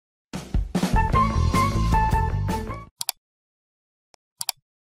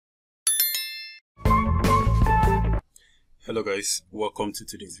Hello guys, welcome to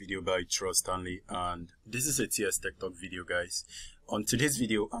today's video by Trust Stanley, and this is a TS Tech Talk video guys. On today's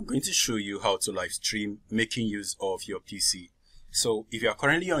video, I'm going to show you how to live stream making use of your PC. So if you are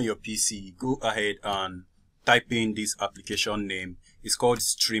currently on your PC, go ahead and type in this application name. It's called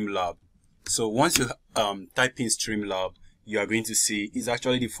Streamlab. So once you type in Streamlab, you are going to see it's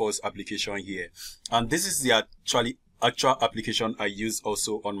actually the first application here, and this is the actual application I use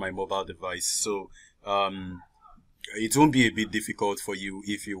also on my mobile device. So it won't be a bit difficult for you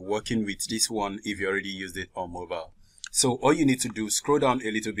if you're working with this one if you already used it on mobile. So all you need to do, scroll down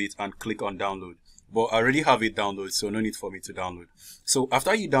a little bit and click on download. But I already have it downloaded, so no need for me to download. So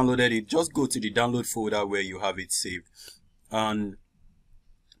after you downloaded it, just go to the download folder where you have it saved. And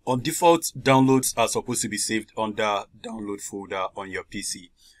on default, downloads are supposed to be saved under download folder on your PC.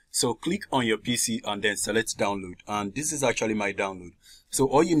 So click on your PC and then select download, and this is actually my download. So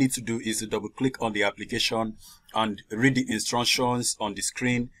all you need to do is to double click on the application and read the instructions on the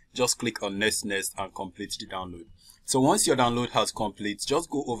screen. Just click on next and complete the download. So once your download has complete, just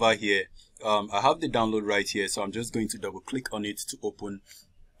go over here. I have the download right here, so I'm just going to double click on it to open,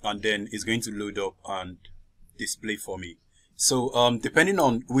 and then it's going to load up and display for me. So depending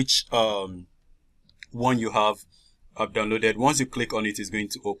on which one you have downloaded, once you click on it, it's going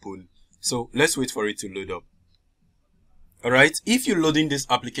to open. So let's wait for it to load up. Alright, if you're loading this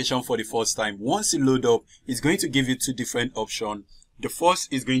application for the first time, once you load up, it's going to give you two different options. The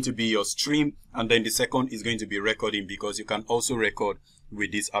first is going to be your stream, and then the second is going to be recording, because you can also record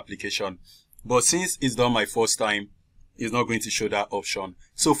with this application. But since it's done my first time, it's not going to show that option.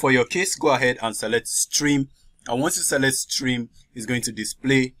 So for your case, go ahead and select stream, and once you select stream, it's going to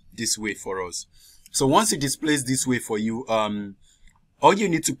display this way for us. So once it displays this way for you, all you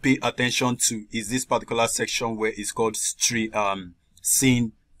need to pay attention to is this particular section where it's called stream,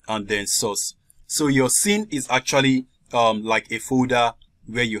 scene, and then source. So your scene is actually like a folder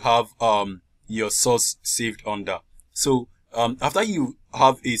where you have your source saved under. So after you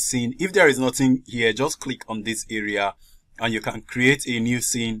have a scene, if there is nothing here, just click on this area and you can create a new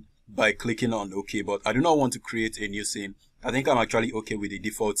scene by clicking on OK. But I do not want to create a new scene. I think I'm actually okay with the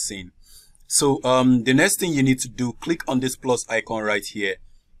default scene. So the next thing you need to do, click on this plus icon right here,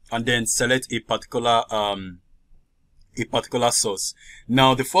 and then select a particular source.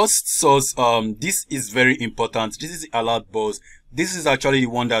 Now the first source, this is very important. This is the alert buzz. This is actually the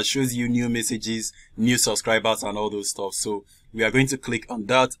one that shows you new messages, new subscribers, and all those stuff. So we are going to click on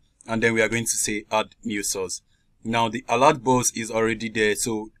that, and then we are going to say add new source. Now the alert buzz is already there,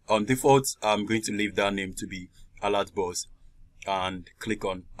 so on default I'm going to leave that name to be alert buzz, and click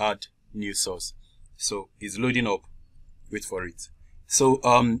on add new source. So it's loading up. Wait for it. So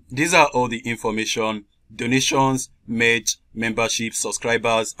these are all the information: donations, merge, membership,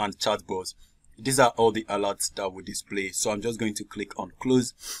 subscribers, and chat bots. These are all the alerts that will display. So I'm just going to click on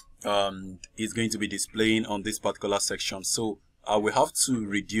close. It's going to be displaying on this particular section. So I will have to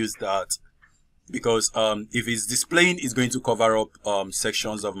reduce that, because if it's displaying, it's going to cover up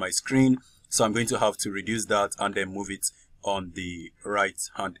sections of my screen. So I'm going to have to reduce that and then move it on the right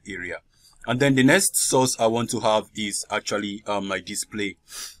hand area. And then the next source I want to have is actually my display.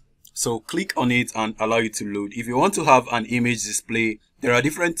 So click on it and allow it to load. If you want to have an image display, there are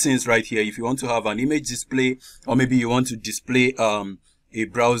different things right here. If you want to have an image display, or maybe you want to display a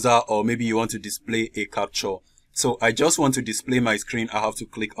browser, or maybe you want to display a capture. So I just want to display my screen. I have to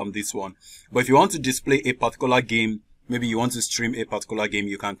click on this one. But if you want to display a particular game, maybe you want to stream a particular game,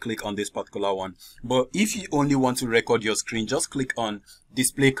 you can click on this particular one. But if you only want to record your screen, just click on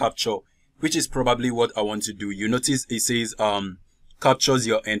display capture, which is probably what I want to do. You notice it says captures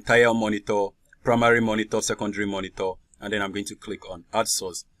your entire monitor, primary monitor, secondary monitor, and then I'm going to click on add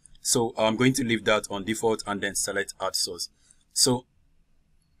source. So I'm going to leave that on default and then select add source. So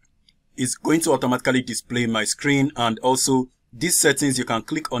it's going to automatically display my screen, and also these settings, you can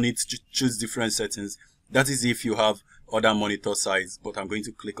click on it to choose different settings. That is if you have other monitor size, but I'm going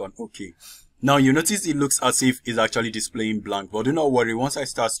to click on OK. Now you notice it looks as if it's actually displaying blank, but do not worry, once I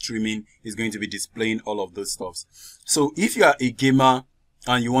start streaming, it's going to be displaying all of those stuffs. So if you are a gamer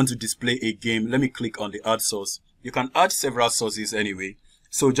and you want to display a game, let me click on the add source. You can add several sources anyway.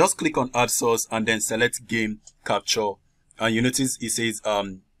 So just click on add source and then select game capture, and you notice it says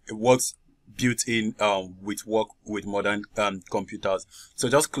it works built in with modern computers. So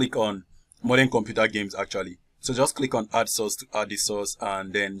just click on modern computer games actually. So just click on add source to add the source,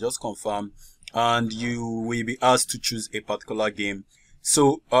 and then just confirm, and you will be asked to choose a particular game.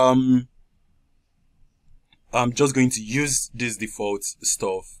 So I'm just going to use this default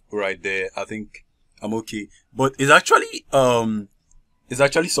stuff right there. I think I'm okay, but it's actually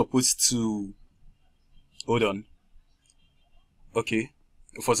supposed to, hold on, Okay,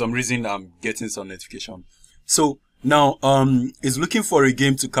 for some reason I'm getting some notification. So now it's looking for a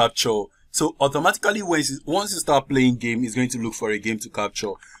game to capture. So automatically once you start playing game, it's going to look for a game to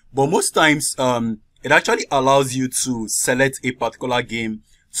capture. But most times it actually allows you to select a particular game.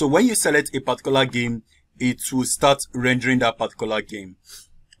 So when you select a particular game, it will start rendering that particular game.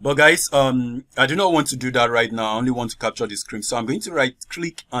 But guys, I do not want to do that right now. I only want to capture the screen. So I'm going to right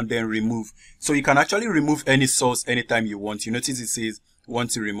click and then remove. So you can actually remove any source anytime you want. You notice it says want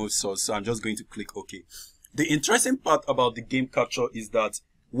to remove source. So I'm just going to click OK. The interesting part about the game capture is that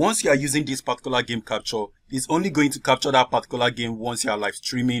once you are using this particular game capture, it's only going to capture that particular game once you are live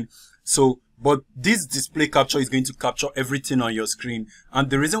streaming. So, but this display capture is going to capture everything on your screen. And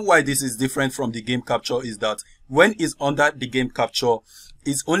the reason why this is different from the game capture is that when it's under the game capture,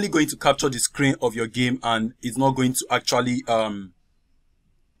 it's only going to capture the screen of your game, and it's not going to actually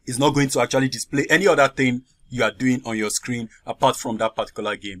display any other thing you are doing on your screen apart from that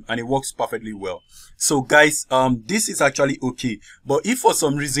particular game, and it works perfectly well. So guys, this is actually okay, but if for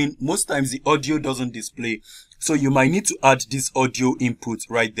some reason most times the audio doesn't display, so you might need to add this audio input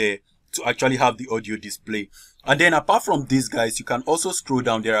right there to actually have the audio display. And then apart from this, guys, you can also scroll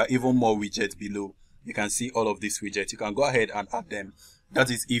down. There are even more widgets below. You can see all of these widgets. You can go ahead and add them. That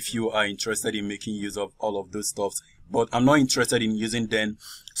is if you are interested in making use of all of those stuffs, but I'm not interested in using them.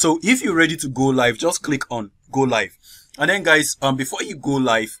 So if you're ready to go live, just click on go live. And then guys, before you go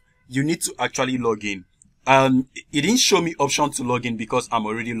live, you need to actually log in. It didn't show me option to log in because I'm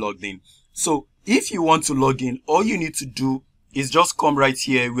already logged in. So if you want to log in, all you need to do is just come right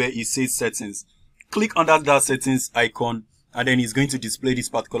here where it says settings. Click under that settings icon, and then it's going to display this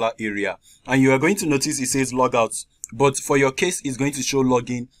particular area. And you are going to notice it says logout. But for your case, it's going to show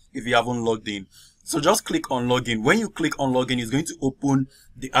login if you haven't logged in. So just click on login. When you click on login, it's going to open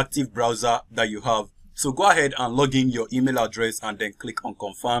the active browser that you have. So go ahead and log in your email address and then click on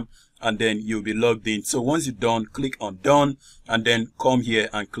confirm, and then you'll be logged in. So once you're done, click on done, and then come here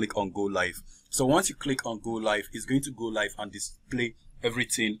and click on go live. So once you click on go live, it's going to go live and display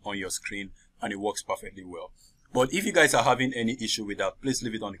everything on your screen, and it works perfectly well. But if you guys are having any issue with that, please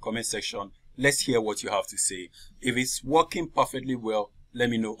leave it on the comment section. Let's hear what you have to say. If it's working perfectly well, let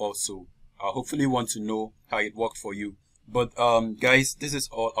me know also. I hopefully want to know how it worked for you. But guys, this is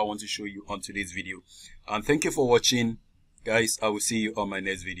all I want to show you on today's video. And thank you for watching. Guys, I will see you on my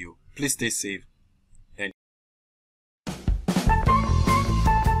next video. Please stay safe